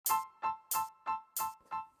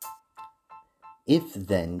If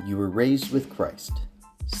then you were raised with Christ,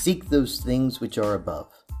 seek those things which are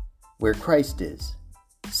above, where Christ is,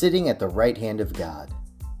 sitting at the right hand of God.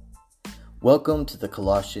 Welcome to the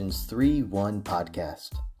Colossians 3:1 podcast.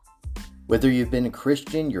 Whether you've been a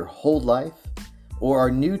Christian your whole life or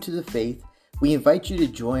are new to the faith, we invite you to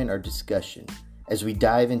join our discussion as we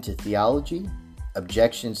dive into theology,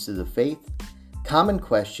 objections to the faith, common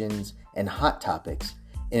questions, and hot topics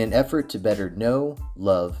in an effort to better know,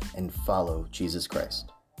 love, and follow Jesus Christ.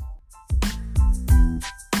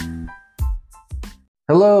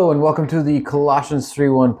 Hello and welcome to the Colossians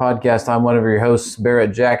 3:1 podcast. I'm one of your hosts,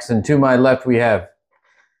 Barrett Jackson. To my left, we have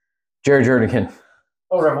Jared Jernigan.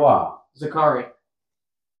 Au revoir. Zakari.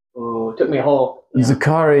 Oh, took me a whole... Yeah.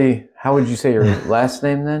 Zakari, how would you say your last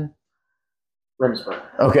name then? Rimsburg.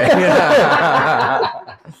 Okay.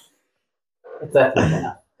 It's that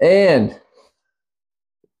enough. And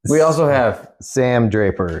we also have Sam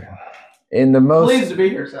Draper. in the most... Pleased to be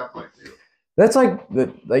here, Southwick, too. That's like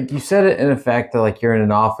you said it in effect that like you're in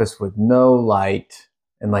an office with no light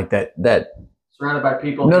and like that Surrounded by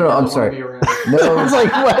people. No, who don't I'm want sorry. to be around. no, It's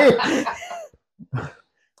like, wait.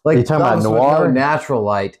 like Are you talking about thumbs with noir? no natural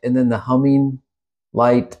light, and then the humming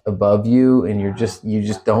light above you, and you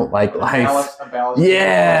just don't like life. A ballast.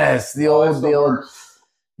 Yes, the Oh, it's old the deal. worst.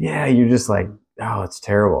 Yeah, you're just like, oh, it's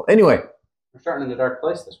terrible. Anyway, We're starting in a dark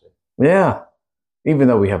place this week. yeah, even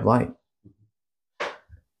though we have light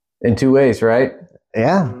in two ways, right?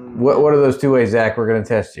 Yeah, What are those two ways, Zach? We're going to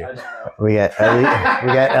test you. I don't know. we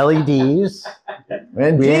got LEDs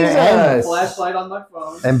And We had- Jesus. Flashlight on my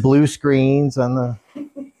phone. and blue screens on the.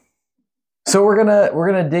 So we're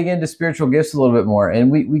gonna dig into spiritual gifts a little bit more,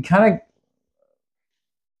 and we kind of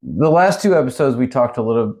the last two episodes we talked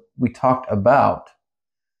about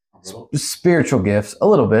spiritual gifts a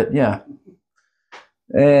little bit, yeah,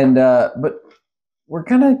 and but we're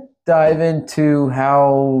gonna dive into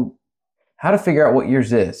how to figure out what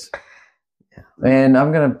yours is, and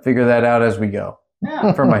I'm gonna figure that out as we go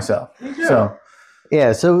Yeah. for myself. Me too. So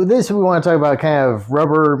Yeah, so this we want to talk about kind of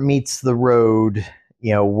rubber meets the road.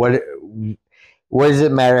 You know, what does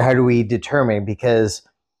it matter? How do we determine? Because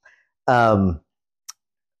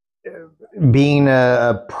being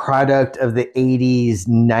a product of the 80s,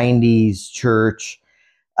 90s church,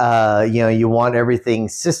 you want everything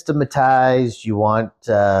systematized. You want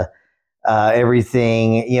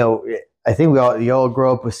everything, I think you all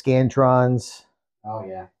grow up with Scantrons. Oh,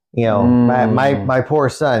 yeah. My poor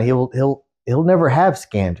son, he'll never have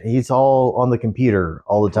Scant. He's all on the computer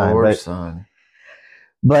all the time. poor son.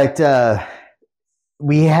 But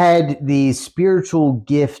we had these spiritual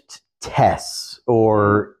gift tests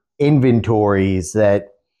or inventories that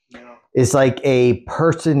Yeah. is like a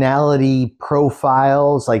personality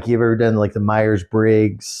profiles. Like you've ever done like the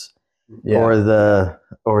Myers-Briggs Yeah.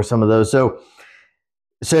 or some of those. So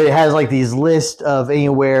it has like these lists of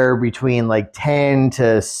anywhere between like 10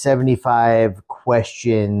 to 75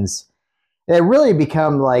 questions that really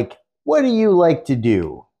become like, what do you like to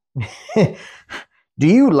do? Do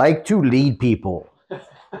you like to lead people?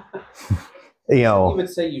 You would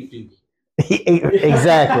say you do.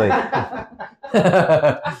 Exactly.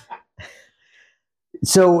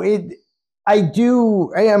 So I'm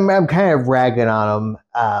kind of ragging on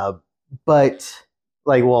them, but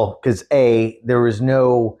like, well, because there was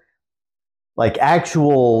no like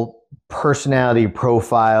actual personality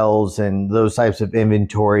profiles and those types of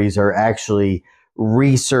inventories are actually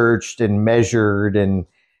researched and measured and,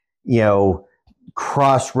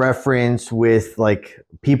 cross-reference with like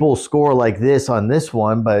people score like this on this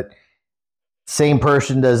one, but same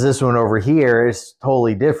person does this one over here. It's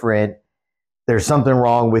totally different. There's something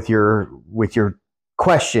wrong with your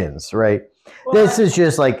questions, right? Well, This is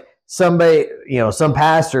just like somebody, some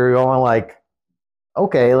pastor going like,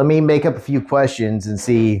 okay, let me make up a few questions and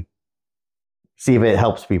see if it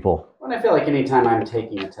helps people. When I feel like anytime I'm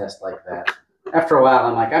taking a test like that, after a while,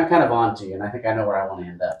 I'm like, I'm kind of onto you, and I think I know where I want to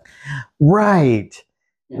end up. Right.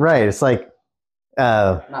 Yeah. Right. It's like,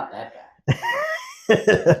 Not that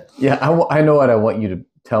guy. Yeah, I know what I want you to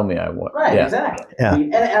tell me I want. Right, Yeah. exactly. Yeah. I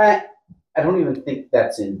mean, and I don't even think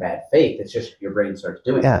that's in bad faith. It's just your brain starts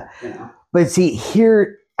doing Yeah. it. But see,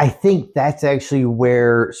 here, I think that's actually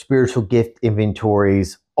where spiritual gift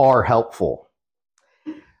inventories are helpful.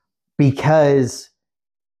 Because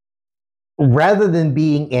rather than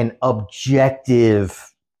being an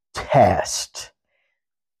objective test,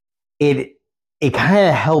 it kind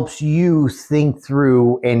of helps you think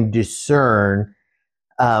through and discern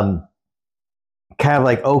kind of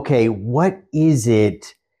like, okay, what is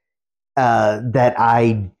it that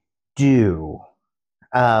I do?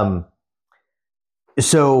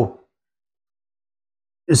 So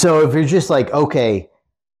So if you're just like, okay,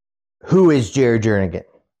 who is Jared Jernigan?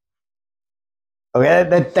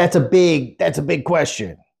 Okay, that's a big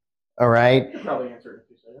question. All right. You probably answer it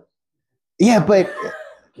in 2 seconds. Yeah, but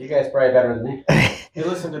You guys probably better than me. You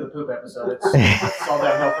listen to the poop episode. It's all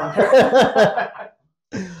downhill from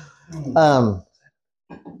there.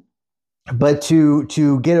 But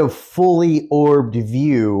to get a fully orbed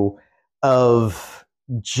view of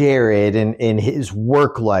Jared and his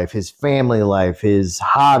work life, his family life, his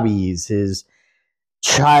hobbies, his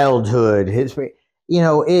childhood, it's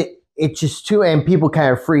just too, and people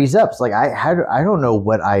kind of freeze up. It's like I don't know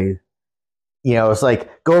what it's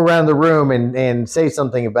like go around the room and say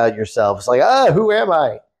something about yourself. It's like, who am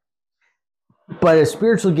I? But a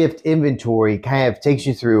spiritual gift inventory kind of takes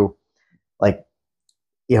you through, like,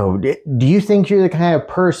 do you think you're the kind of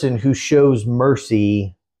person who shows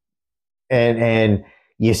mercy and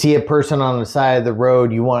you see a person on the side of the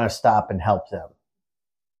road, you want to stop and help them?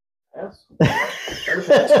 Yes.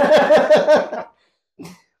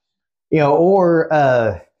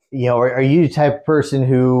 Are you the type of person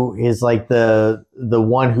who is like the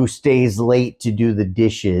one who stays late to do the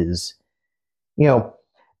dishes? So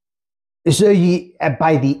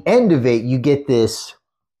by the end of it, you get this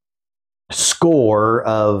score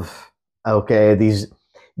of, okay, these,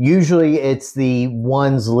 usually it's the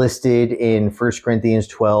ones listed in 1 Corinthians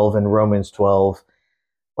 12 and Romans 12,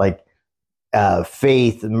 like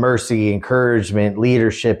faith, mercy, encouragement,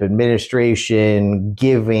 leadership, administration,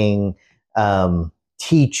 giving,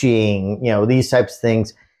 teaching, these types of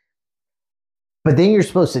things. But then you're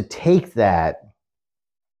supposed to take that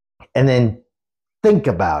and then think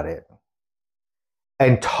about it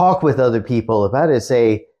and talk with other people about it.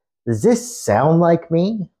 Say, does this sound like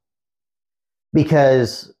me?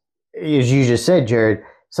 Because, as you just said, Jared,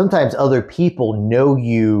 sometimes other people know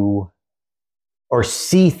you or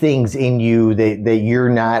see things in you that you're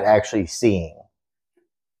not actually seeing.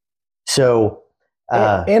 So,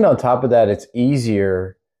 and on top of that, it's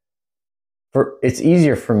easier for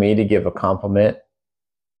me to give a compliment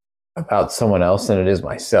about someone else than it is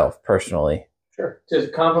myself personally. Sure. To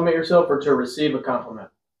compliment yourself or to receive a compliment?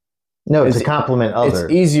 No, to compliment others.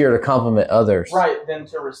 It's easier to compliment others. Right, than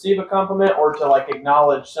to receive a compliment or to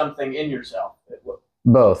acknowledge something in yourself.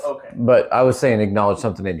 Both. Okay. But I was saying acknowledge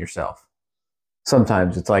something in yourself.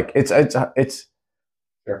 Sometimes it's like it's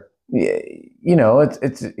Sure.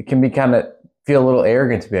 It can be kind of feel a little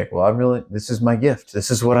arrogant to be like, well, this is my gift. This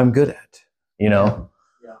is what I'm good at. Yeah.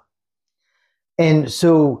 And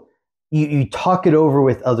so you talk it over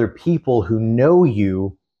with other people who know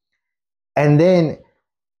you, and then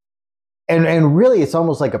and really it's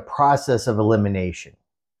almost like a process of elimination,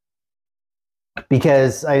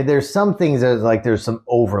 because there's some things that there's some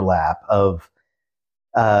overlap of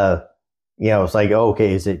it's like,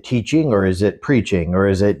 okay, is it teaching or is it preaching or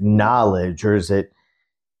is it knowledge or is it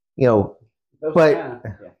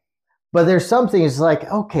but there's some things like,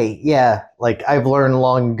 okay, yeah, like I've learned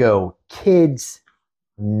long ago, kids,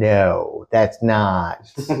 no, that's not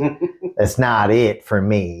it for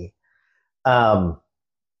me. So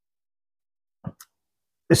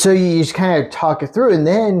you just kind of talk it through, and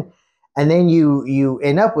then you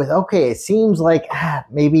end up with, okay, it seems like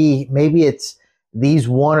maybe it's these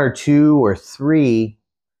one or two or three,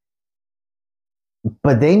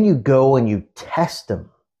 but then you go and you test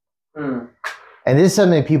them. And this is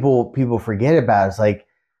something people forget about. It's like,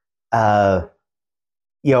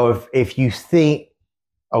 if you think,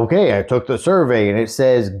 okay, I took the survey and it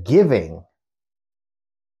says giving.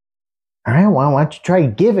 All right, why don't you try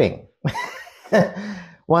giving?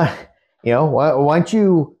 Why don't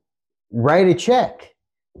you write a check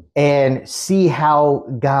and see how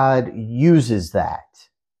God uses that?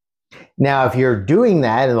 Now, if you're doing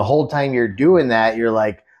that and the whole time you're doing that, you're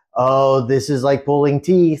like, oh, this is like pulling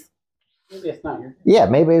teeth. Maybe it's not your. Yeah,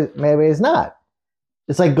 maybe it's not.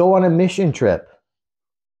 It's like go on a mission trip.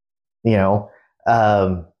 Get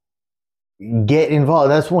involved.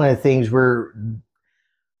 That's one of the things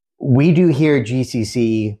we do here at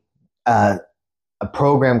GCC, a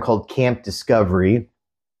program called Camp Discovery.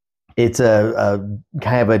 It's a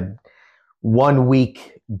kind of a 1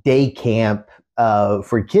 week day camp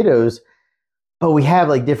for kiddos, but we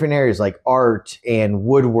have different areas like art and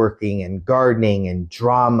woodworking and gardening and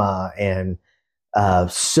drama and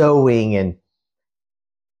sewing, and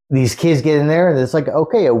these kids get in there and it's like,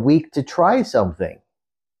 okay, a week to try something.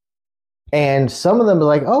 And some of them are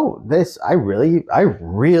like, oh, I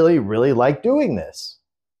really, really like doing this.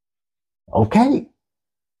 Okay.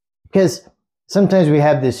 Because sometimes we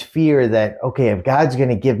have this fear that, okay, if God's going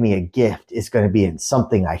to give me a gift, it's going to be in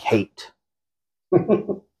something I hate.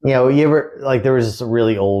 You ever, there was this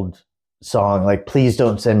really old song, like, please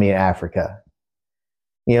don't send me to Africa.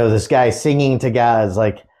 You know, this guy singing to God is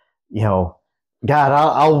like, you know, God,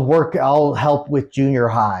 I'll help with junior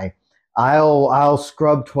high. I'll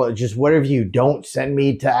scrub just whatever you don't send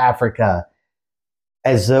me to Africa.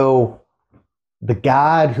 As though the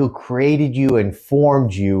God who created you and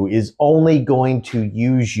formed you is only going to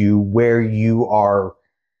use you where you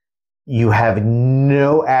have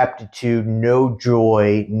no aptitude, no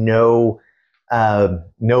joy, no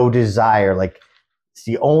desire. Like, it's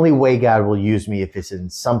the only way God will use me if it's in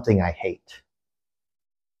something I hate.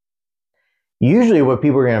 Usually what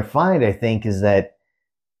people are going to find, I think, is that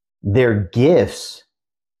their gifts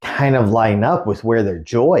kind of line up with where their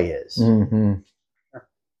joy is.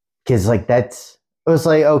 Because like it was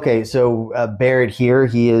like, okay, so Barrett here,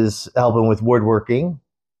 he is helping with woodworking,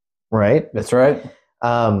 right? That's right.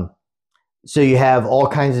 So you have all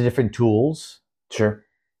kinds of different tools. Sure.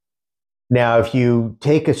 Now, if you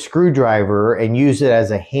take a screwdriver and use it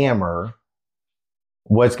as a hammer,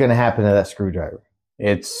 what's going to happen to that screwdriver?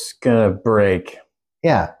 It's going to break.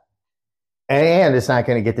 Yeah. And it's not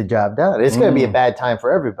going to get the job done. It's going to be a bad time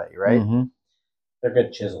for everybody, right? Mm-hmm. They're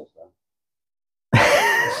good chisels, though.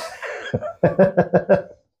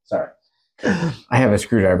 Sorry. I have a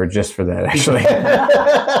screwdriver just for that, actually.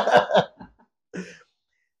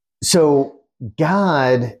 So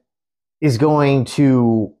God is going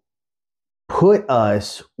to put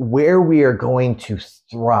us where we are going to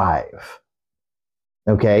thrive.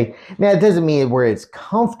 Okay? Now, it doesn't mean where it's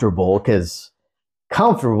comfortable, because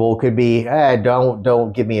comfortable could be,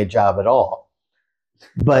 don't give me a job at all.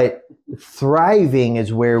 But thriving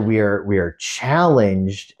is where we are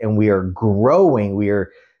challenged and we are growing. We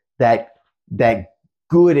are that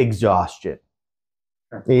good exhaustion.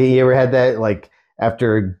 You ever had that, like,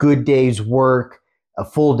 after a good day's work, a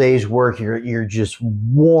full day's work, you're just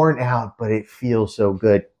worn out, but it feels so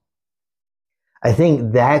good. I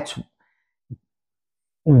think that's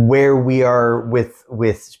where we are with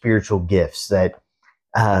spiritual gifts. That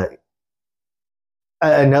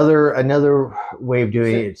another way of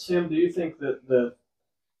doing it. Sam, do you think that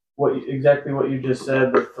exactly what you just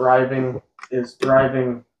said, that thriving is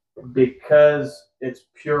thriving because it's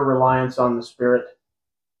pure reliance on the Spirit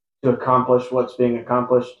to accomplish what's being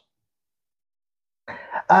accomplished?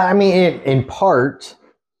 I mean, in part,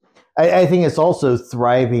 I think it's also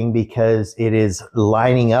thriving because it is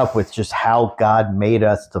lining up with just how God made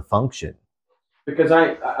us to function. Because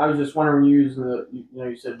I was just wondering, you using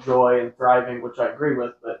you said joy and thriving, which I agree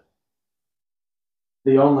with, but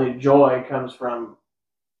the only joy comes from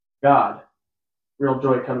God. Real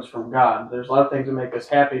joy comes from God. There's a lot of things that make us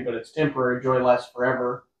happy, but it's temporary. Joy lasts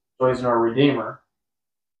forever. Joy is our Redeemer.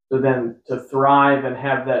 So then to thrive and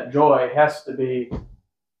have that joy has to be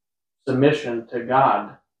submission to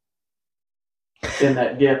God in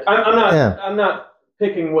that gift. I'm not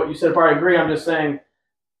picking what you said apart. I agree. I'm just saying,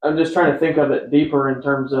 I'm just trying to think of it deeper in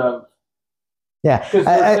terms of, because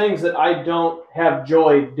there's things that I don't have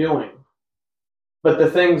joy doing, but the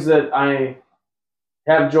things that I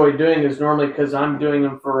have joy doing is normally because I'm doing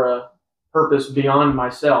them for a purpose beyond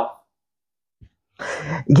myself.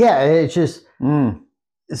 Yeah, it's just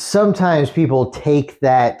sometimes people take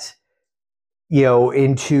that,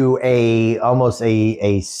 into almost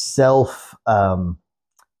a self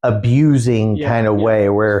abusing kind of way,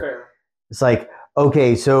 where it's like,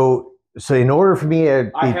 okay, so in order for me to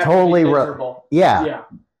be totally miserable,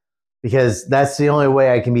 because that's the only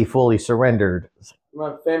way I can be fully surrendered.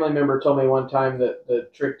 My family member told me one time that the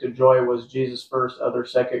trick to joy was Jesus first,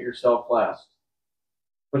 others second, yourself last,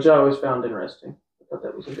 which I always found interesting. I thought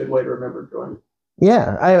that was a good way to remember joy.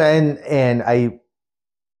 Yeah,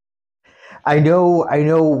 I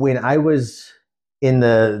know when I was in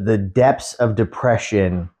the depths of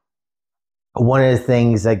depression, one of the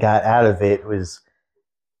things that got out of it was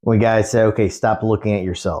when guys said, okay, stop looking at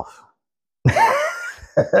yourself.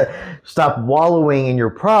 Stop wallowing in your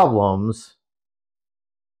problems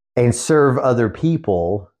and serve other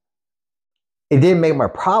people. It didn't make my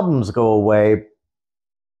problems go away,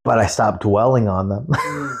 but I stopped dwelling on them.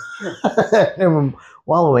 And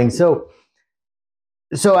wallowing. So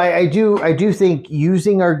I do think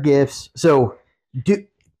using our gifts. So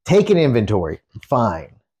take an inventory,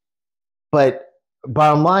 fine. But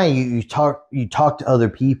bottom line, you talk to other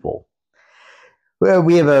people. Well,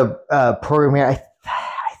 we have a program here. I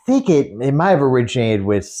think it might have originated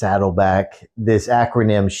with Saddleback, this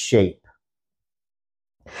acronym SHAPE.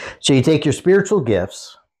 So you take your spiritual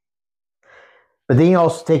gifts, but then you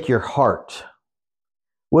also take your heart.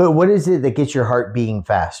 What is it that gets your heart beating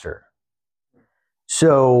faster?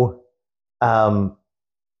 So,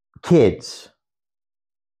 kids.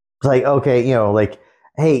 It's like, okay,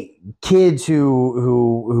 hey, kids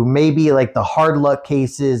who may be like the hard luck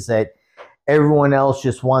cases that everyone else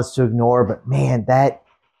just wants to ignore, but man, that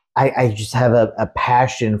I just have a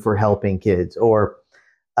passion for helping kids. Or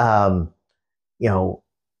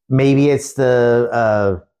maybe it's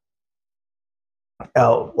the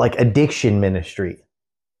like addiction ministry.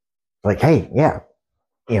 Like, hey, yeah,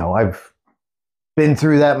 I've been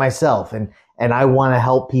through that myself, and I want to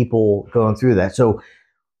help people going through that. So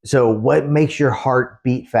what makes your heart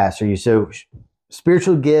beat faster?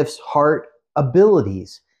 Spiritual gifts, heart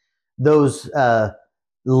abilities, those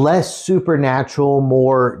less supernatural,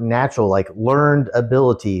 more natural, like learned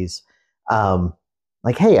abilities.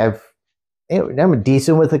 Like, hey, I'm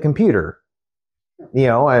decent with a computer.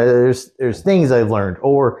 There's things I've learned,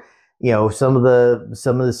 or some of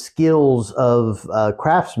the skills of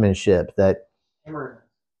craftsmanship that. Hammer.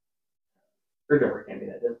 Screwdriver can't be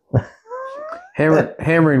that difficult.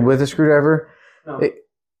 Hammering with a screwdriver. No.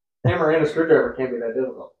 Hammer and a screwdriver can't be that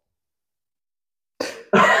difficult.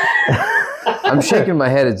 I'm shaking my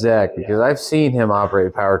head at Zach because I've seen him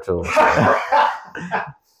operate power tools.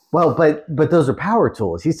 Well, but those are power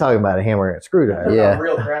tools. He's talking about a hammer and a screwdriver. Yeah.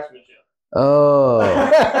 Real craftsmanship.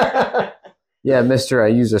 Oh. Yeah, mister, I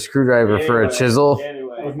use a screwdriver for a chisel.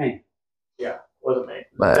 Anyway. That was me. Yeah, wasn't me.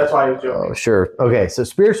 That's why I was joking. Oh, sure. Okay, so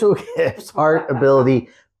spiritual gifts, heart ability,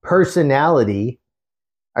 personality.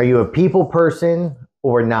 Are you a people person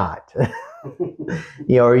or not?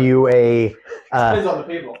 Are you a Depends on the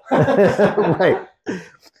people. right?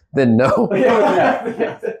 Then no.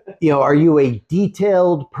 Are you a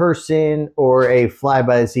detailed person or a fly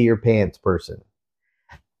by the seat of your pants person?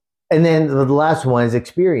 And then the last one is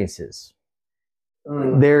experiences.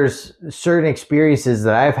 There's certain experiences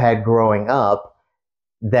that I've had growing up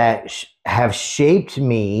that have shaped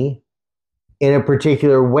me in a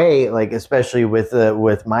particular way, like especially with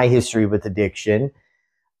my history with addiction.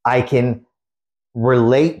 I can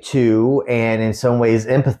relate to and in some ways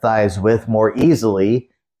empathize with more easily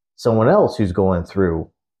someone else who's going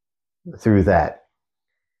through that.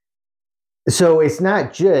 So it's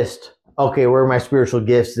not just, okay, where are my spiritual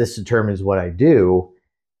gifts? This determines what I do.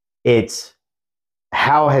 It's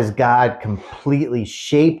how has God completely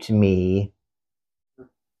shaped me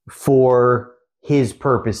for his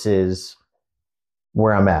purposes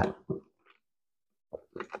where I'm at.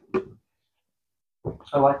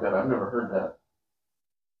 I like that. I've never heard that.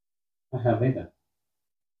 I haven't either.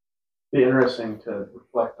 Be interesting to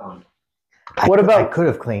reflect on. I could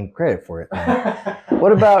have claimed credit for it.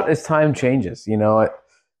 What about as time changes, and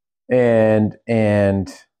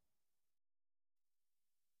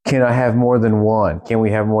can I have more than one? Can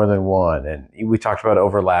we have more than one? And we talked about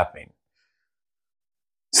overlapping.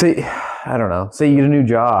 Say, I don't know, say you get a new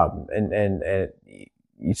job and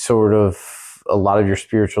you sort of, a lot of your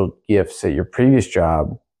spiritual gifts at your previous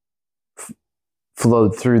job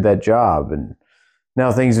flowed through that job, and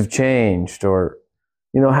now things have changed, or,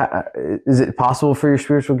 is it possible for your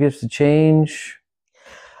spiritual gifts to change?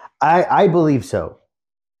 I believe so,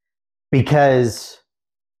 because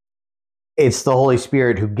it's the Holy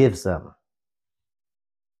Spirit who gives them.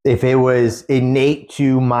 If it was innate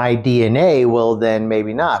to my DNA, well, then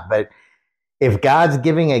maybe not. But if God's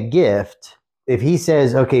giving a gift, if he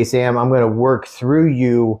says, okay, Sam, I'm going to work through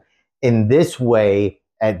you in this way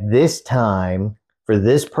at this time for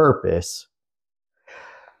this purpose,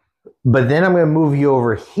 but then I'm going to move you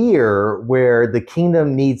over here where the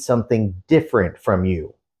kingdom needs something different from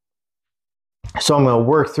you. So I'm going to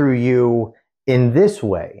work through you in this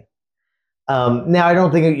way. Now, I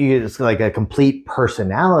don't think it's like a complete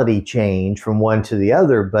personality change from one to the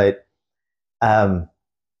other, but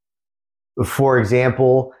for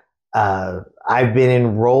example, I've been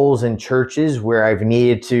in roles in churches where I've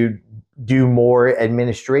needed to do more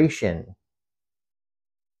administration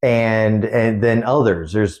and then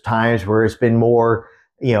others. There's times where it's been more,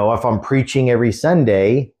 if I'm preaching every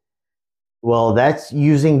Sunday, well, that's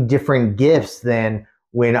using different gifts than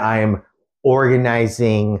when I'm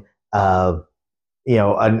organizing a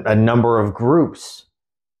number of groups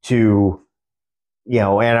to,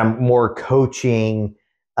 and I'm more coaching,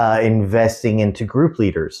 investing into group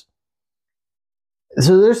leaders.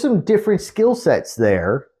 So there's some different skill sets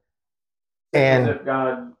there. And if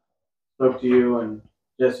God spoke to you and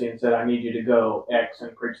Jesse and said, I need you to go X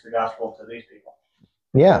and preach the gospel to these people.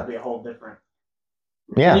 Yeah. That'd be a whole different.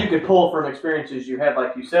 Yeah. And you could pull from experiences you had,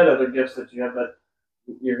 like you said, other gifts that you have, but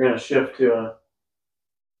you're going to shift to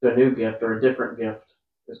a new gift or a different gift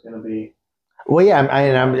is going to be. Well, yeah,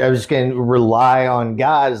 I'm just going to rely on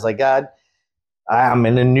God. It's like, God, I'm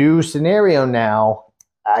in a new scenario now.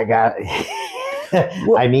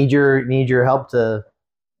 I need your help to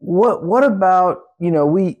what about,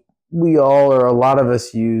 we all, or a lot of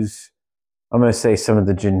us, use, I'm going to say, some of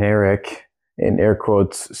the generic, in air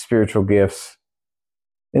quotes, spiritual gifts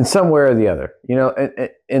in some way or the other.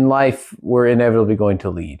 In life, we're inevitably going to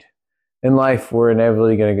lead. In life, we're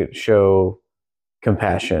inevitably going to show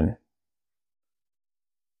compassion.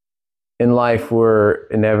 In life, we're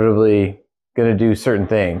inevitably going to do certain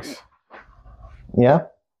things. Yeah.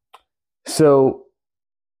 So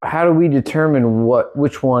how do we determine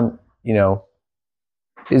which one,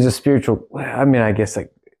 is a spiritual? I mean, I guess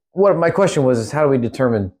what my question was is, how do we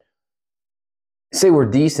determine, say we're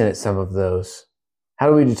decent at some of those, how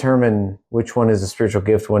do we determine which one is a spiritual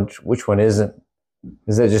gift, which one isn't?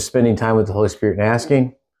 Is that just spending time with the Holy Spirit and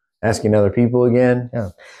asking other people again? Yeah.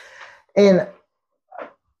 And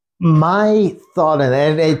my thought,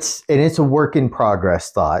 and it's a work in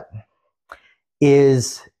progress thought,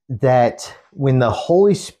 is that when the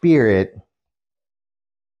Holy Spirit,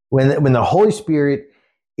 when the Holy Spirit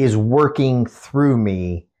is working through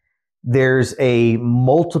me, there's a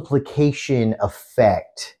multiplication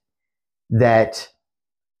effect that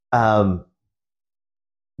that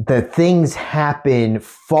things happen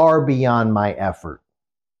far beyond my effort.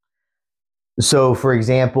 So, for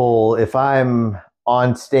example, if I'm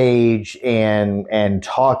on stage and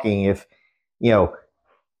talking, if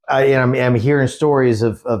I'm hearing stories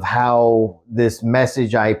of how this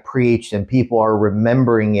message I preached and people are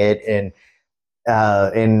remembering it and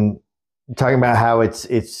talking about how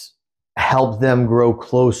it's helped them grow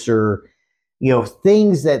closer.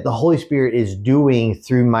 Things that the Holy Spirit is doing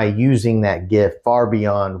through my using that gift far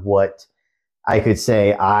beyond what I could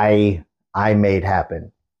say I made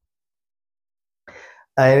happen.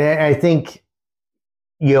 And I think,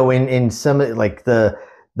 in some, like the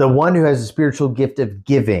one who has a spiritual gift of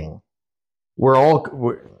giving, we all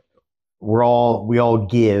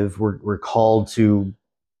give. We're called to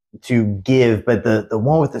give, but the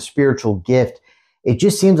one with the spiritual gift, it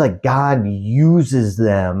just seems like God uses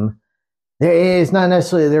them. It's not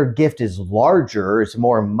necessarily their gift is larger, it's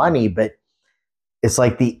more money, but it's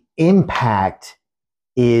like the impact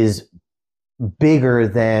is bigger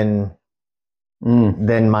than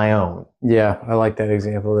my own. Yeah, I like that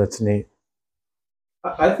example. That's neat.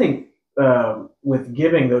 I think with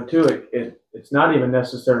giving, though, too, it's not even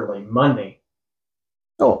necessarily money.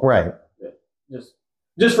 Oh, right.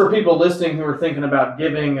 Just for people listening who are thinking about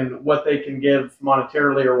giving and what they can give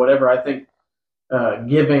monetarily or whatever, I think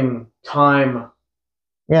giving time.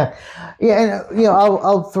 Yeah. And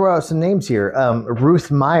I'll throw out some names here. Ruth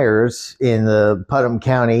Myers in the Putnam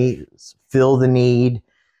County, Fill the Need.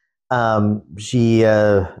 She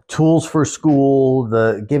Tools for School,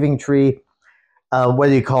 the Giving Tree.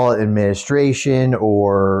 Whether you call it administration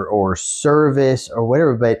or service or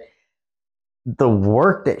whatever, but the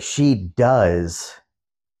work that she does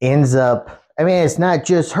ends up, I mean, it's not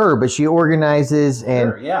just her, but she organizes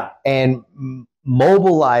and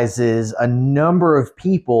mobilizes a number of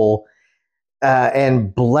people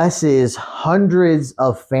and blesses hundreds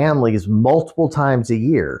of families multiple times a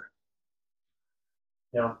year.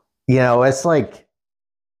 Yeah. It's like,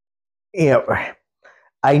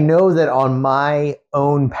 I know that on my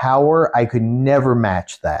own power, I could never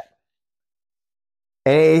match that.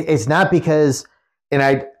 And it's not because,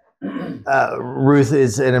 Ruth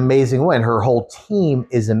is an amazing one. Her whole team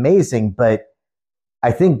is amazing, but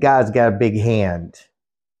I think God's got a big hand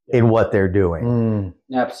in what they're doing.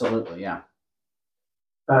 Absolutely, yeah.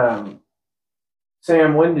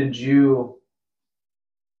 Sam, when did you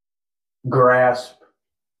grasp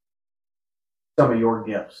some of your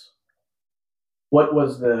gifts? What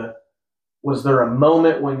was there a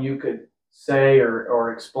moment when you could say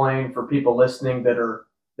or explain for people listening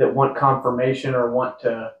that want confirmation or want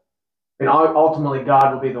to, and ultimately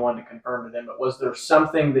God will be the one to confirm to them, but was there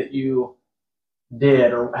something that you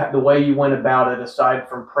did or the way you went about it aside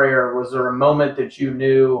from prayer? Was there a moment that you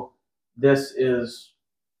knew this is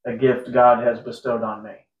a gift God has bestowed on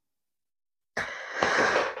me?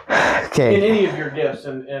 Okay. In any of your gifts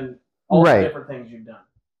and all the different things you've done.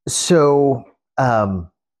 So,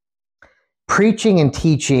 preaching and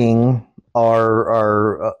teaching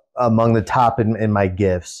are among the top in my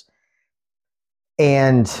gifts.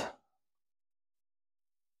 And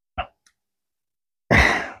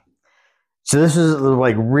so this is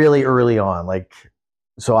like really early on.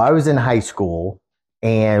 So I was in high school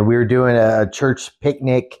and we were doing a church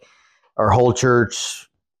picnic. Our whole church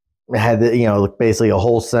had basically a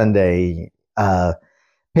whole Sunday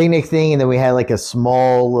picnic thing, and then we had like a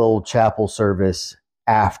small little chapel service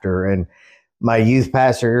after, and my youth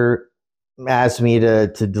pastor asked me to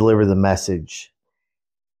deliver the message.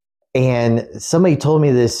 And somebody told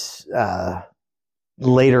me this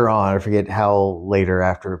later on, I forget how later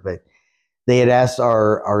after, but they had asked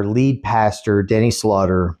our lead pastor, Denny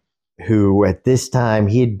Slaughter, who at this time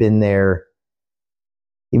he'd been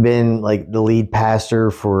like the lead pastor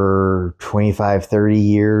for 25, 30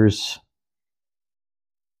 years.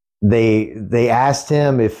 They asked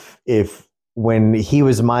him if when he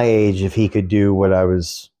was my age, if he could do what I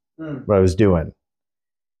was doing.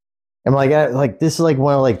 I'm like this is like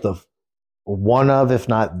if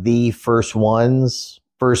not the first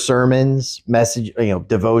sermons, message,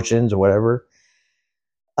 devotions or whatever.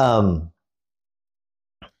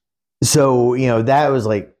 So, that was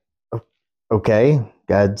like, okay,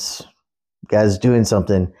 God's doing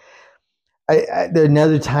something.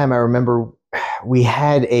 Another time I remember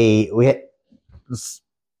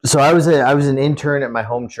so I was an intern at my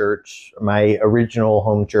home church, my original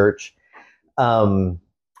home church,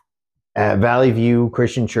 at Valley View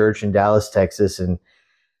Christian Church in Dallas, Texas. And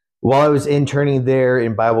while I was interning there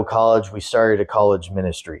in Bible college, we started a college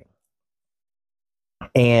ministry.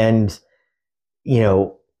 And,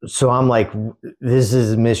 so I'm like, this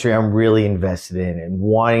is a ministry I'm really invested in and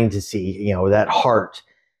wanting to see, that heart.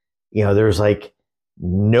 There's like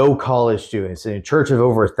no college students in a church of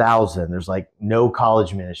over 1,000. There's like no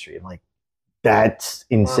college ministry. I'm like, that's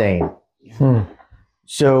insane.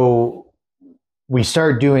 So we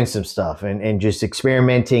started doing some stuff and just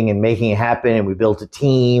experimenting and making it happen. And we built a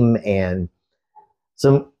team and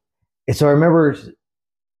so I remember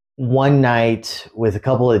one night with a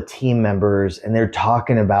couple of team members and they're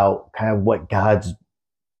talking about kind of what God's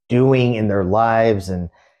doing in their lives. And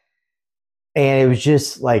it was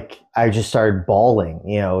just like, I just started bawling,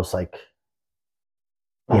 it's like,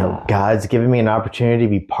 God's given me an opportunity to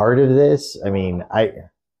be part of this. I mean,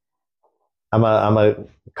 I'm a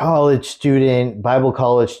college student, Bible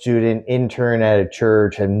college student, intern at a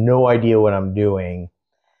church, have no idea what I'm doing.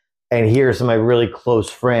 And here's some of my really close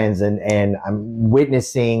friends and I'm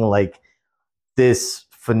witnessing like this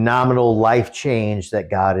phenomenal life change that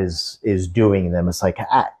God is doing in them. It's like,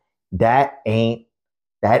 that ain't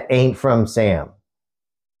from Sam,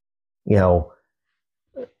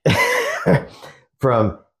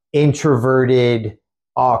 from introverted,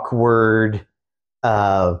 awkward,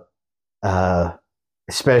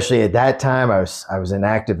 especially at that time, I was in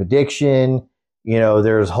active addiction.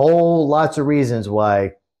 There's lots of reasons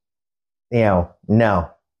why, no,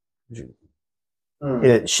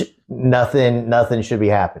 nothing should be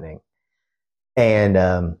happening.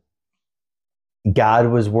 And God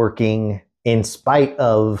was working in spite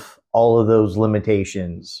of all of those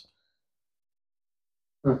limitations.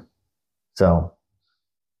 So,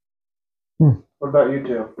 what about you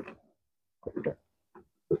two?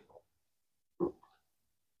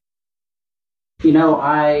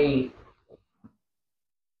 I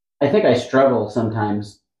think I struggle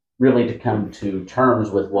sometimes really to come to terms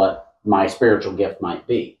with what my spiritual gift might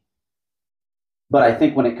be. But I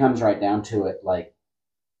think when it comes right down to it, like,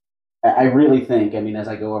 I really think, as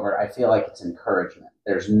I go over it, I feel like it's encouragement.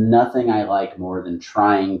 There's nothing I like more than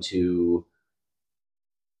trying to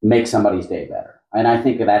make somebody's day better. And I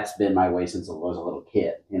think that's been my way since I was a little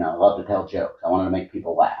kid. I love to tell jokes. I wanted to make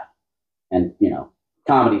people laugh. And,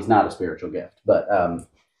 comedy's not a spiritual gift, but a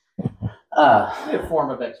form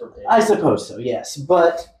of exhortation. I suppose so, yes.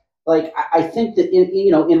 But like I think that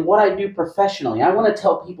in what I do professionally, I want to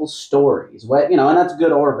tell people stories. And that's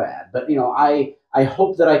good or bad. But I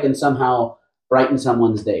hope that I can somehow brighten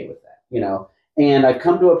someone's day with that. And I've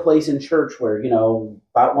come to a place in church where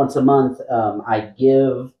about once a month I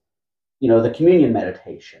give the communion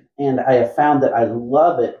meditation, and I have found that I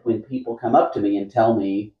love it when people come up to me and tell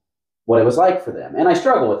me what it was like for them. And I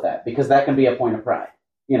struggle with that because that can be a point of pride,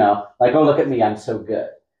 like, oh, look at me, I'm so good.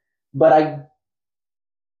 But I've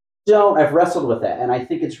wrestled with that. And I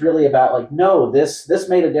think it's really about like, no, this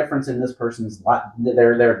made a difference in this person's life,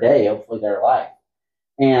 their day, hopefully their life.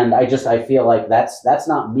 And I feel like that's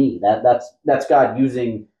not me. That's God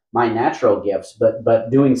using my natural gifts, but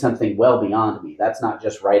doing something well beyond me. That's not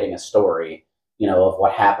just writing a story, of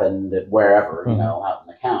what happened wherever, out in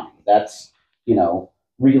the county. That's,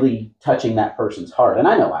 really touching that person's heart. And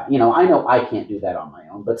I know I can't do that on my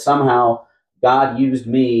own, but somehow God used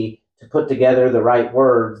me to put together the right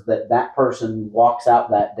words that person walks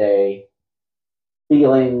out that day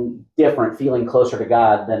feeling different, feeling closer to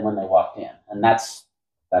God than when they walked in. And that's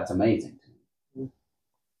amazing to me.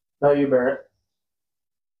 How you, Barrett?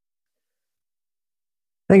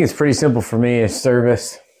 I think it's pretty simple for me. It's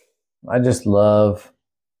service. I just love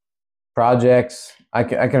projects. I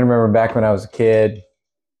can remember back when I was a kid,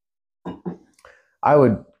 I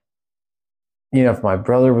would, if my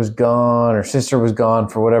brother was gone or sister was gone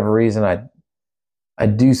for whatever reason, I'd I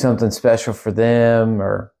do something special for them,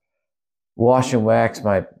 or wash and wax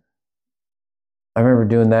I remember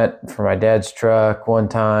doing that for my dad's truck one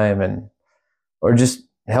time, or just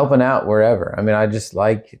helping out wherever. I mean, I just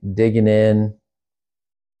like digging in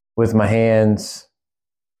with my hands.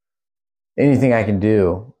 Anything I can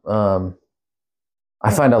do.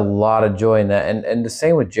 I find a lot of joy in that. And the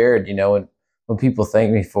same with Jared, when people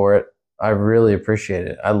thank me for it, I really appreciate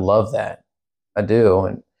it. I love that. I do.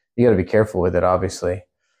 And you got to be careful with it, obviously.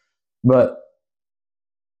 But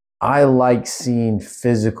I like seeing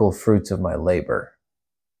physical fruits of my labor.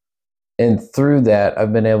 And through that,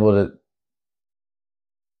 I've been able to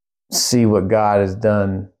see what God has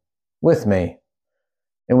done with me.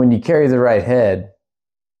 And when you carry the right head,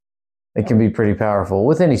 it can be pretty powerful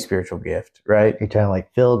with any spiritual gift, right? You're talking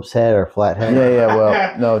like Phillips head or flathead? Yeah.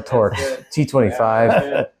 Well, no, Torx.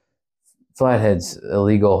 T25. Flathead's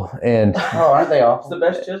illegal. And aren't they all? It's the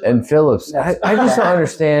best chisel. And Phillips. I just don't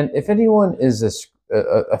understand. If anyone is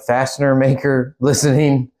a fastener maker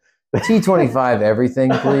listening, T25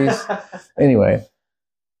 everything, please. Anyway.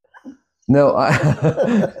 No,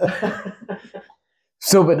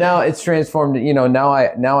 so, but now it's transformed. Now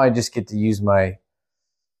I just get to use my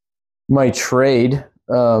trade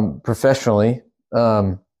professionally,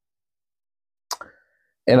 and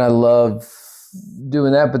I love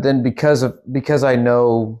doing that. But then because I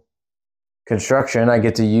know construction, I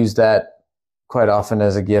get to use that quite often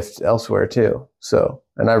as a gift elsewhere too. So,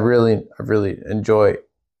 and I really enjoy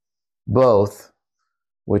both,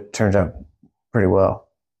 which turns out pretty well.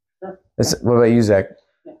 What about you, Zach?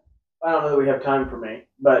 I don't know that we have time for me,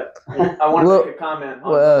 but I want to make a comment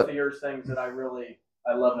on both of your things that I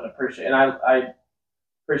love and appreciate. And I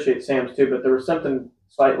appreciate Sam's too, but there was something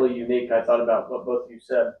slightly unique I thought about what both of you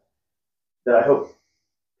said that I hope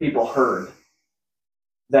people heard.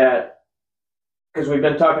 That, because we've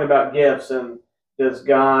been talking about gifts, and does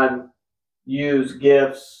God use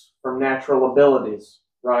gifts from natural abilities,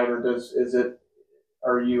 right? Or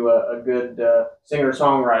are you a good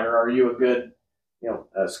singer-songwriter? Are you a good,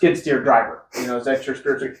 skid steer driver? Is that your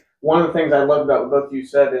spiritual? One of the things I love about what both of you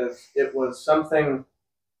said is it was something,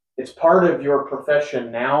 it's part of your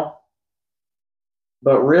profession now,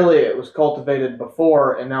 but really it was cultivated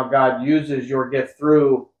before, and now God uses your gift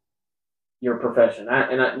through your profession.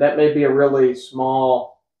 That may be a really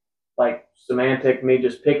small, like, semantic, me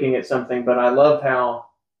just picking at something, but I love how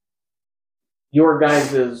your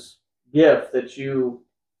guys' gift that you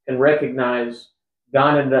can recognize,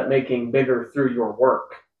 God ended up making bigger through your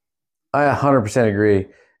work. I 100% agree.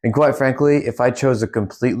 And quite frankly, if I chose a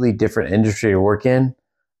completely different industry to work in,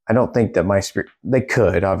 I don't think that they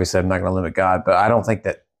could, obviously I'm not going to limit God, but I don't think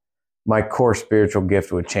that my core spiritual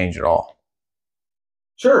gift would change at all.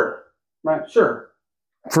 Sure. Right. Sure.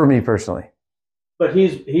 For me personally. But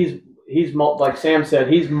he's like Sam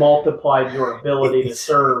said, he's multiplied your ability to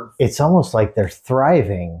serve. It's almost like they're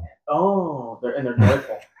thriving. Oh, they're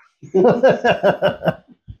joyful.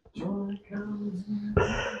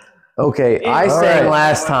 Okay, I sang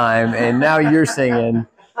last time, and now you're singing.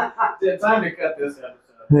 It's time to cut this episode.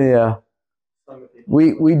 Yeah.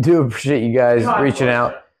 We do appreciate you guys reaching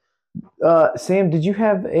out. Sam, did you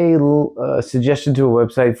have a suggestion to a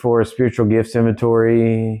website for a spiritual gifts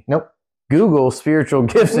inventory? Nope. Google spiritual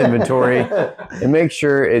gifts inventory and make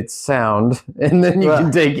sure it's sound, and then you can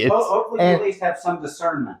take it. Hopefully, you at least have some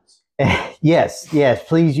discernment. Yes.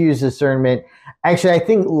 Please use discernment. Actually, I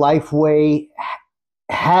think Lifeway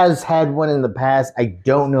has had one in the past. I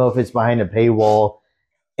don't know if it's behind a paywall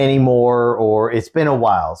anymore, or it's been a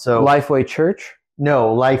while. So Lifeway Church?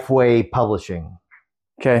 No, Lifeway Publishing.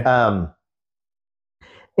 Okay. And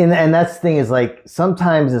that's the thing is, like,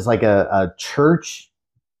 sometimes it's like a church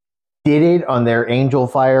did it on their Angel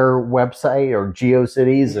Fire website or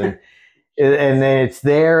GeoCities, and then it's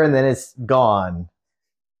there and then it's gone.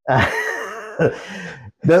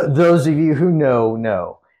 Those of you who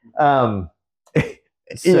know.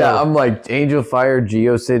 So, yeah, I'm like Angel Fire,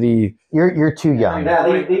 GeoCity. You're too young.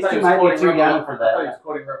 Yeah, these two might be too young for I thought he was that.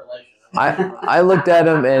 quoting Revelation. I looked at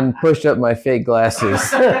him and pushed up my fake glasses.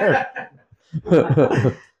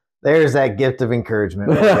 There's that gift of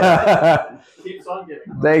encouragement. Keeps on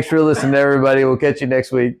giving. Thanks for listening, everybody. We'll catch you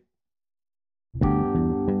next week.